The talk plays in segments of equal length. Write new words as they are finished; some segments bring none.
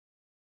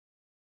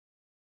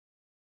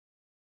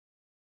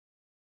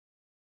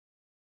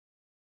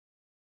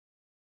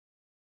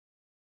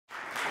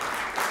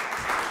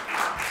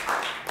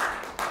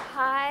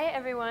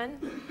everyone.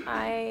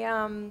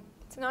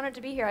 It's an honor to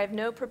be here. I have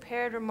no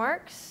prepared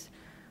remarks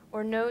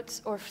or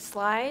notes or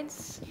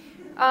slides.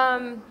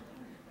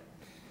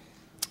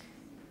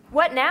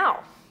 What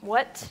now?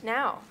 What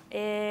now?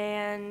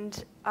 And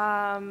it's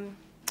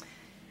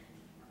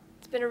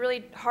been a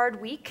really hard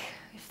week.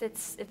 If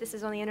this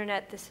is on the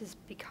internet, this has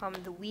become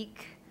the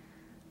week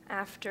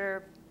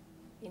after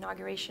the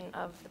inauguration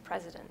of the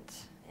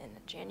president in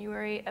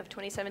January of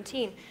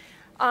 2017.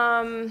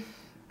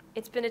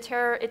 It's been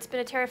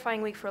a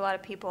terrifying week for a lot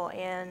of people,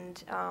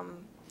 and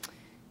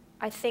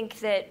I think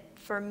that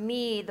for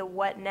me, the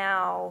what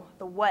now,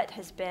 the what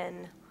has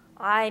been,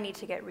 I need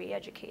to get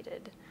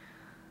re-educated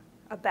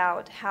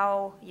about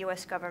how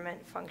U.S.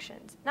 government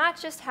functions. Not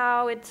just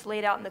how it's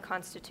laid out in the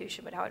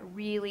Constitution, but how it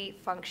really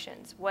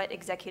functions, what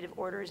executive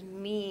orders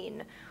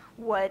mean,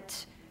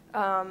 what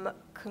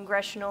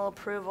congressional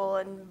approval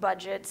and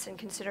budgets and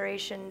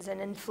considerations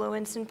and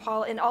influence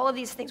and all of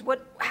these things,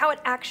 how it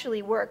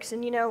actually works.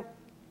 And you know,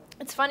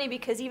 it's funny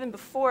because even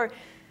before,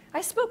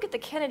 I spoke at the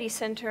Kennedy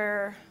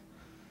Center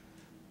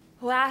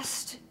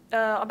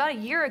about a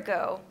year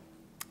ago,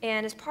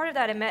 and as part of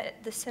that I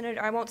met the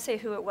senator. I won't say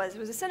who it was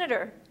a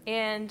senator,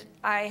 and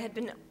I had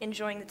been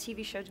enjoying the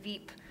TV show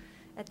Veep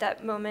at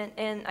that moment,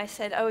 and I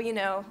said, oh, you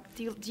know,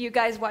 do you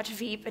guys watch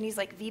Veep? And he's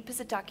like, Veep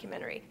is a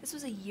documentary. This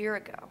was a year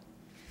ago.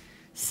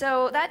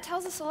 So that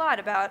tells us a lot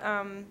about,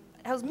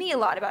 tells me a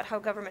lot about how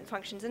government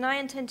functions, and I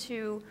intend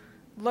to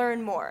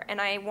learn more, and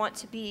I want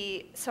to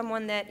be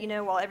someone that, you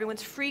know, while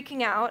everyone's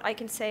freaking out, I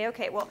can say,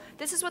 okay, well,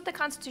 this is what the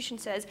Constitution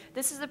says,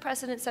 this is the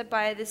precedent set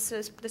by the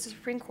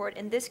Supreme Court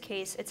in this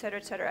case, et cetera,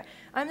 et cetera.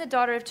 I'm the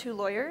daughter of 2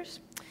 lawyers,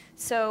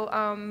 so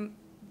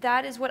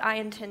that is what I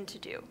intend to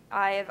do.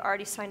 I have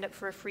already signed up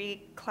for a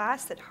free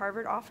class that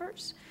Harvard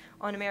offers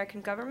on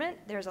American government.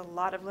 There's a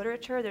lot of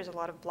literature, there's a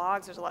lot of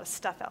blogs, there's a lot of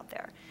stuff out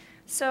there.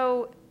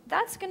 So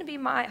that's going to be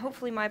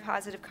hopefully my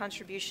positive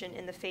contribution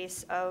in the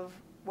face of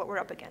what we're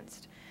up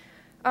against.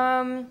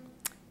 I'm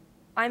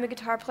a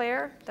guitar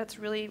player. That's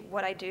really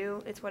what I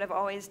do. It's what I've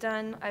always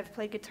done. I've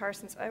played guitar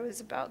since I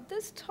was about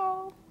this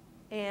tall,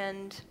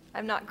 and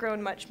I've not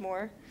grown much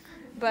more.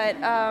 But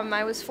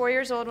I was 4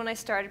 years old when I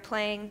started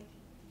playing,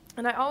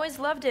 and I always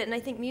loved it. And I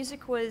think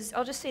music was,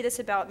 I'll just say this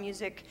about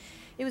music,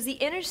 it was the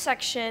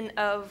intersection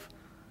of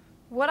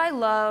what I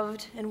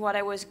loved and what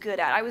I was good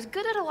at. I was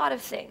good at a lot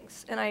of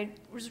things, and I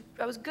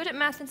was good at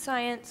math and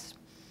science,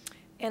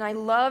 and I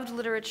loved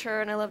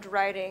literature, and I loved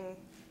writing,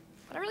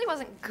 but I really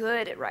wasn't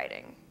good at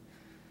writing.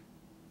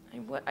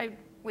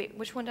 Wait,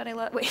 which one did I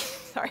love? Wait,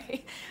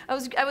 sorry. I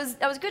was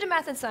good at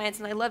math and science,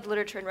 and I loved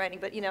literature and writing,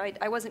 but you know,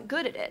 I wasn't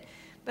good at it.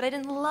 But I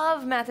didn't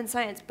love math and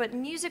science, but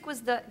music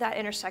was that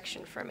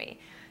intersection for me.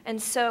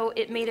 And so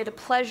it made it a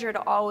pleasure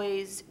to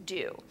always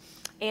do.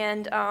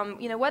 And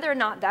you know, whether or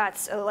not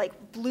that's a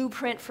like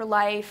blueprint for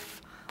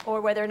life,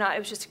 or whether or not it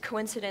was just a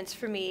coincidence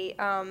for me,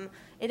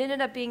 it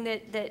ended up being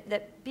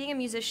that being a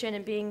musician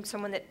and being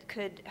someone that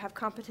could have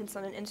competence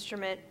on an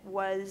instrument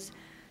was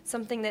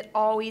something that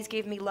always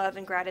gave me love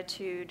and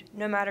gratitude,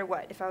 no matter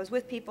what. If I was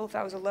with people, if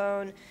I was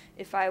alone,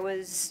 if I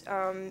was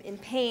in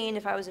pain,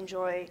 if I was in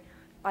joy,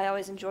 I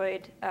always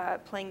enjoyed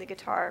playing the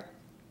guitar.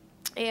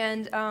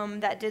 And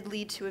that did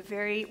lead to a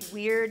very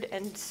weird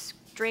and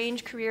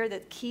strange career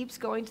that keeps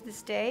going to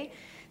this day.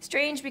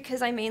 Strange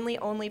because I mainly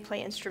only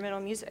play instrumental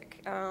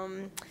music.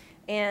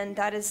 And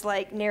that has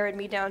like narrowed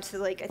me down to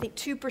like, I think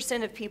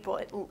 2% of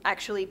people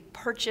actually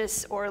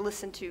purchase or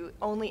listen to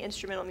only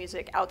instrumental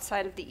music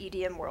outside of the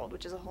EDM world,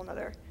 which is a whole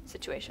other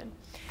situation.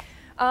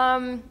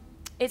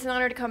 It's an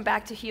honor to come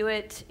back to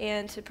Hewitt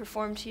and to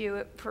perform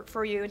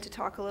for you and to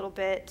talk a little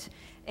bit.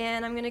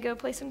 And I'm gonna go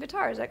play some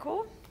guitar, is that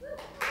cool?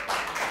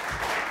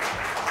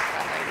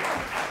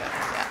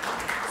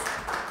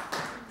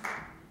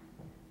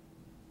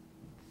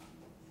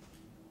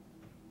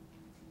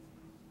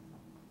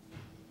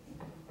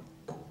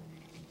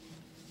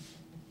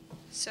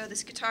 So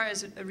this guitar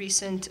is a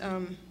recent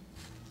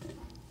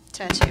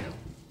tattoo.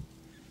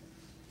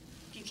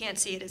 If you can't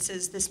see it, it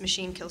says, "This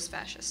machine kills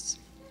fascists."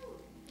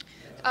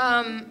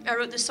 I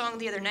wrote this song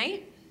the other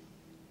night.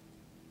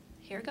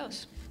 Here it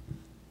goes.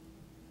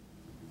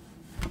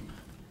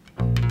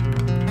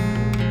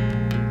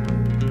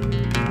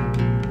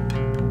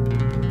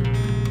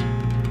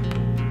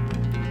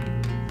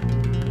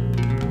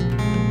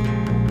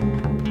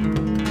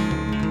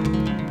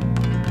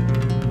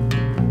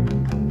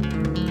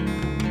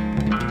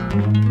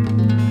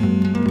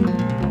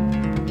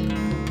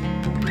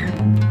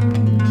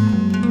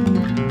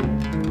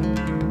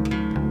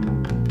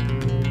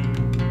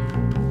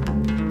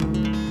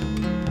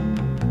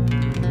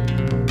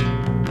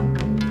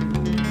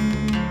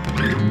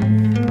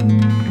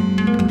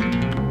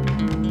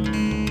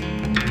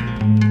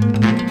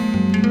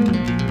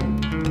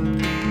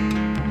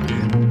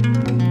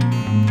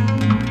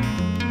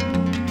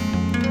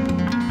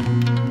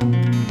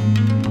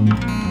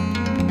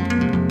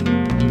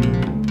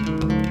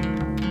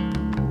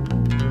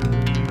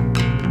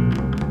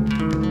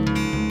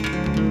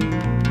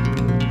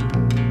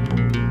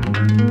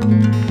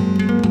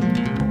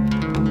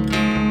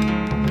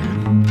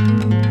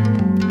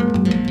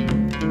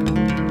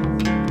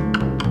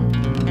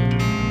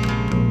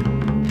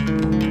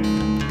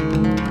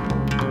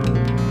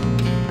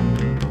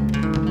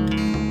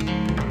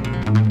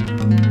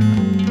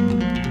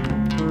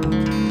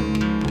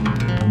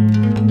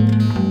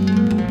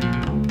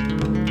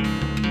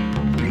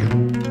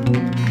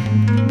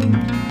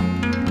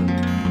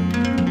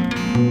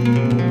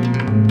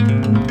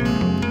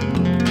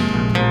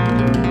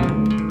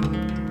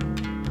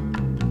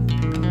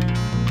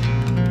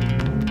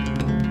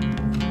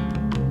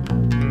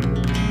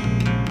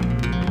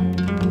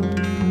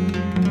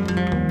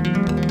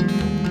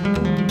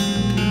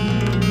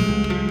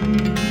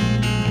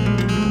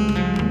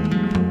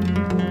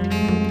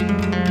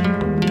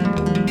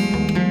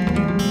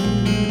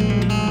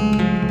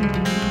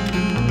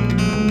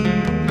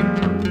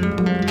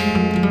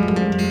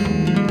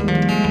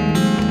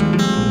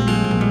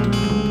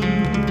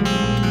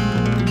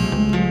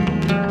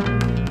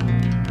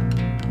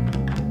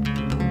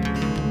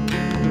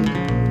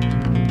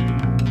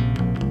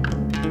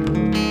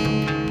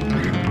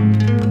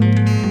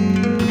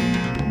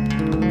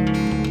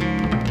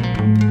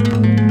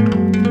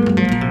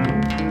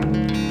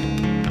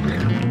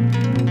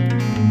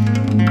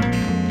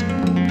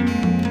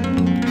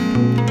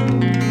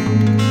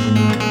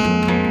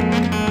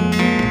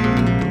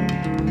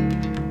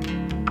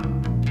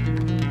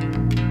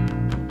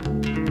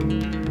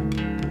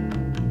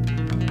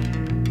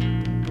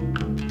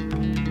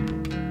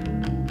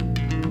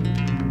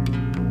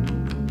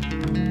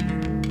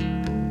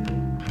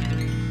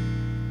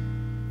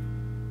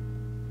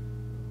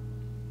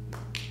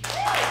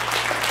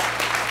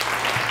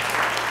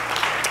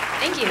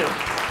 Thank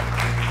you.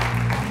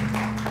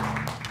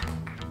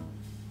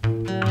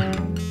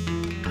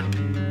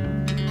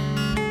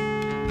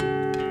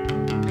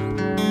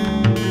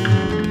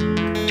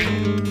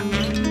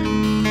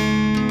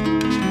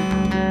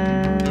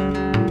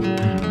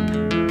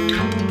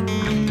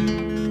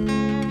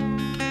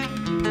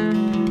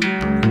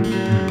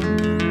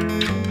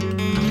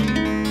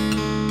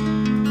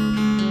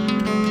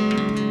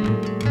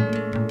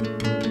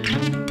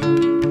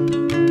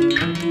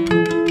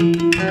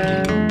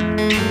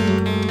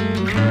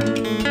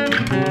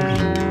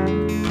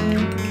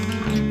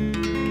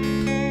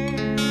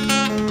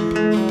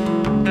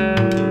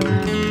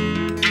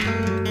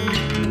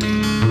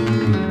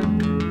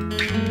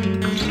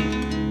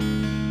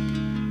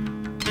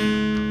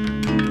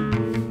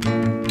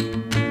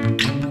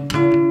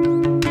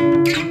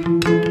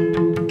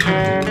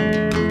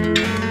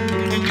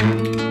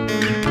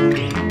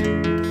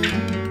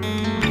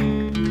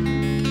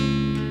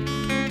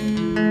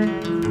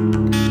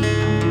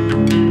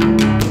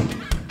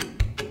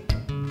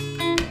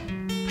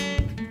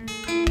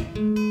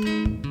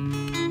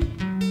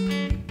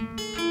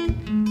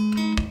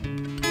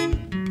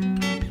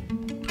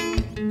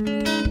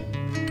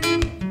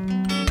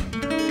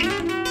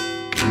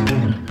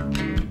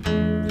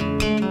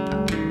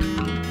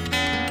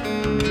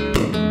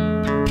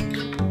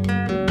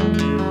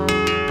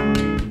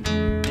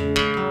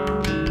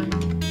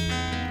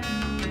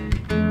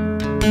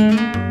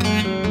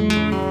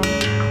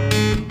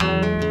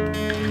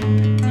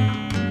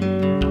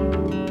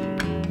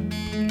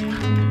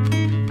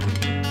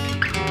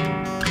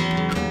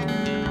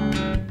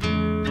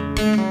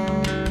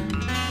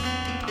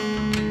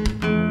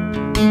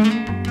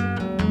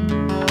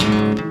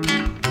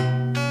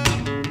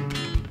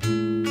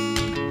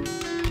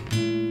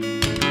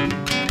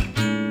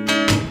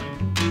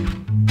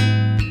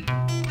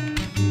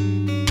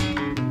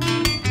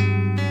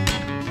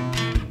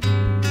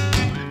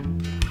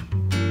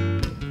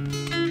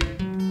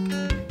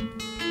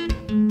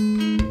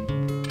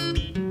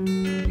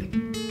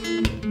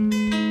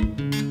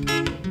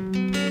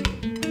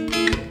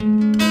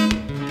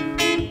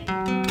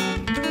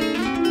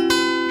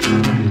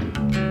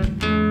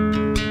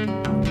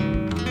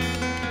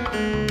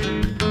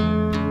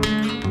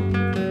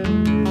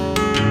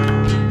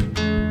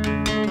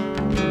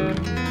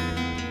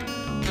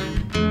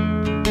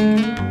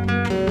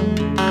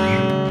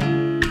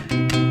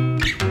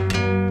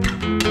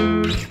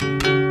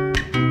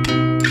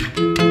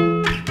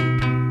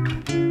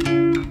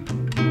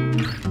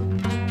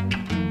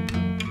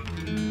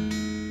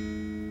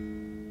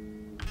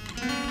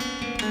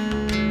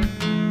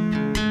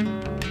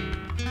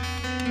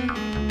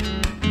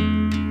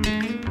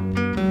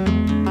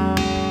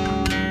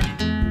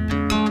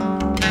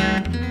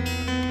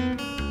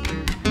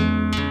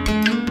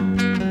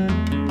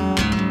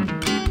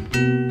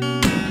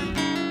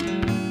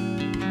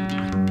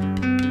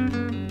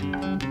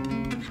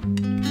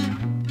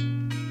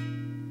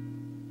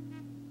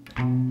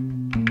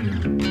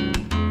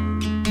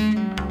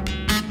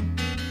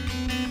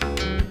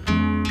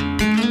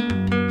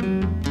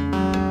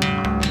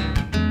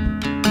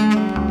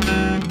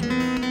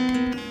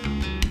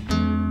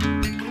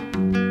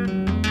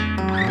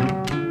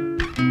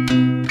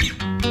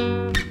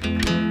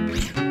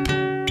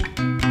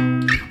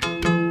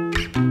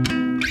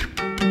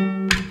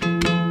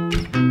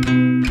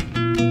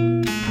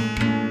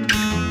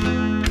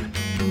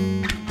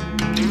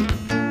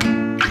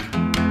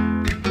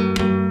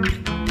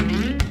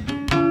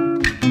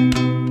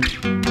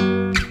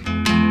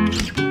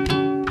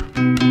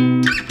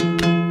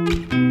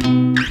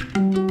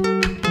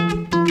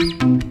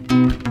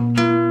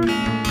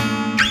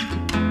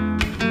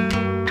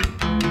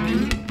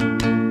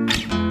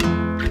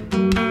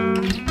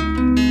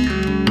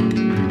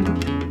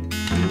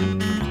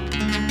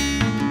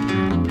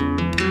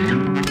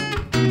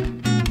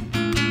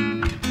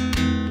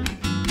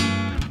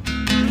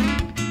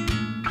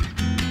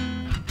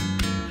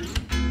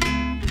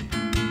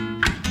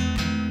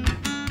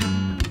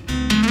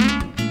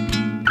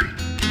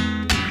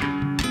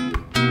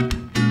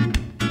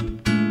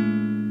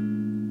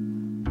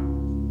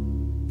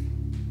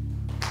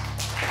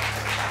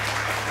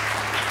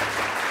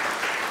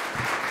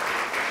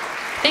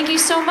 Thank you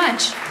so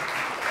much.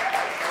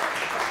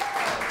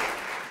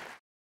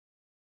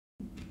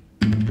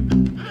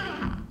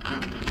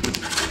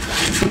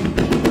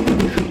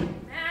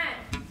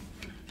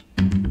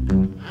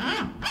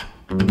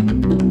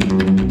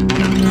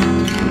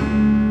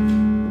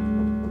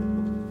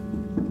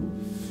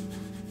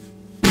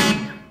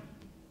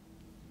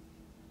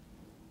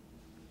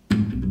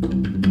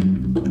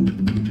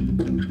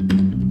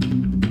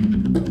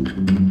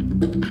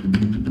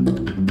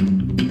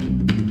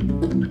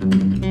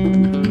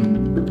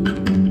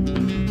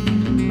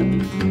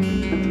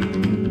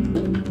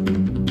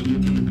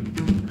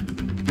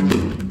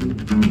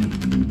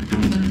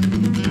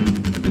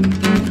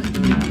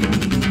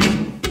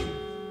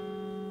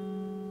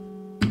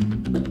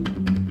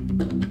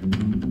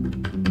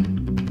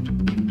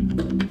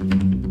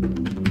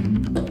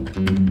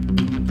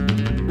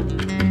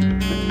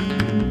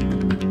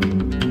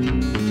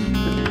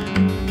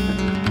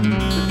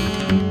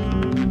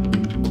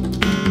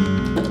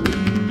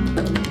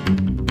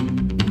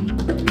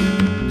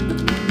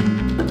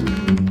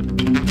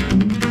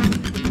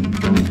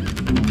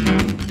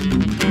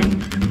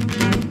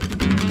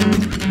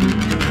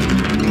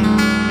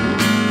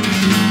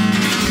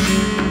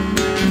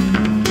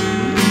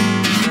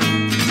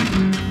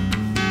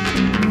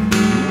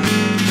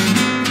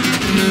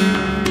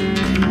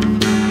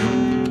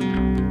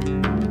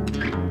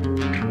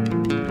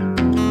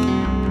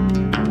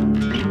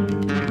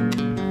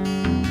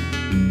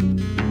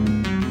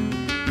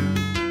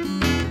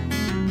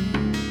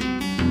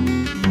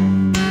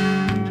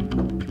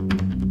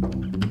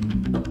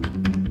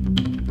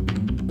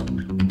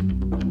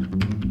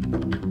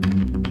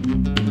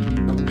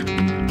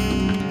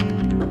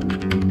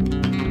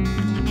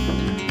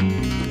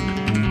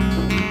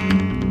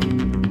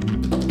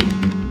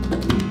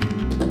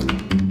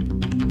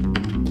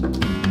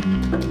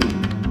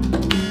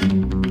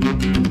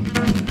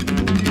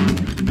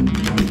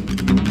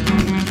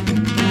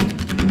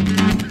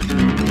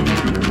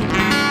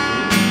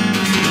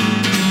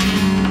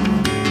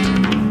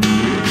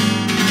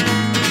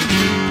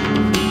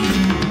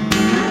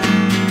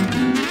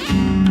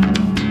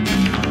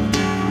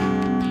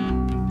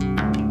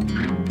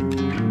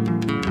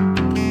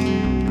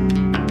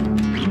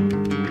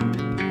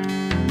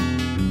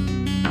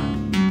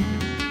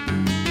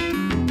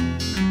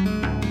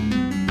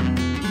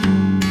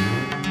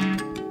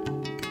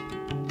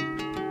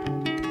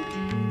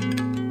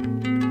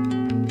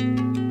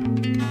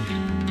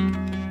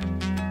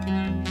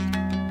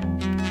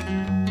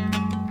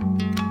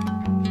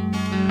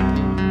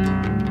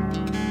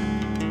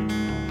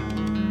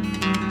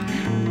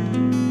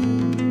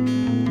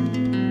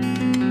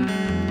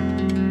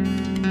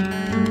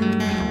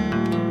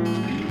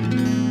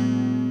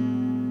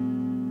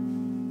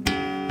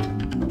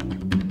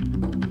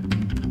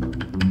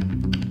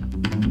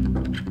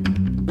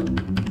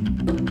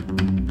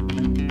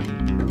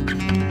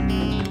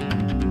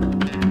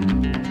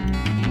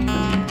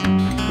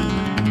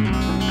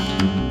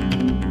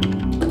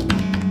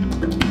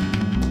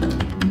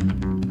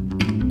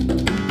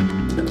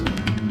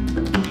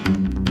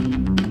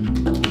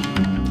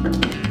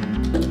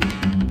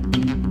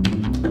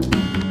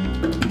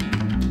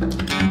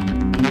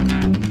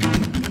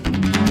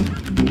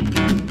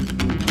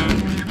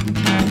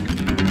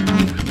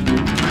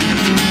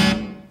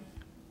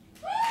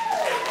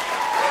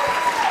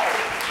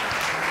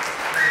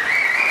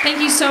 Thank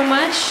you so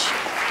much.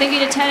 Thank you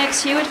to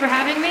TEDxYouth for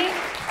having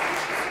me.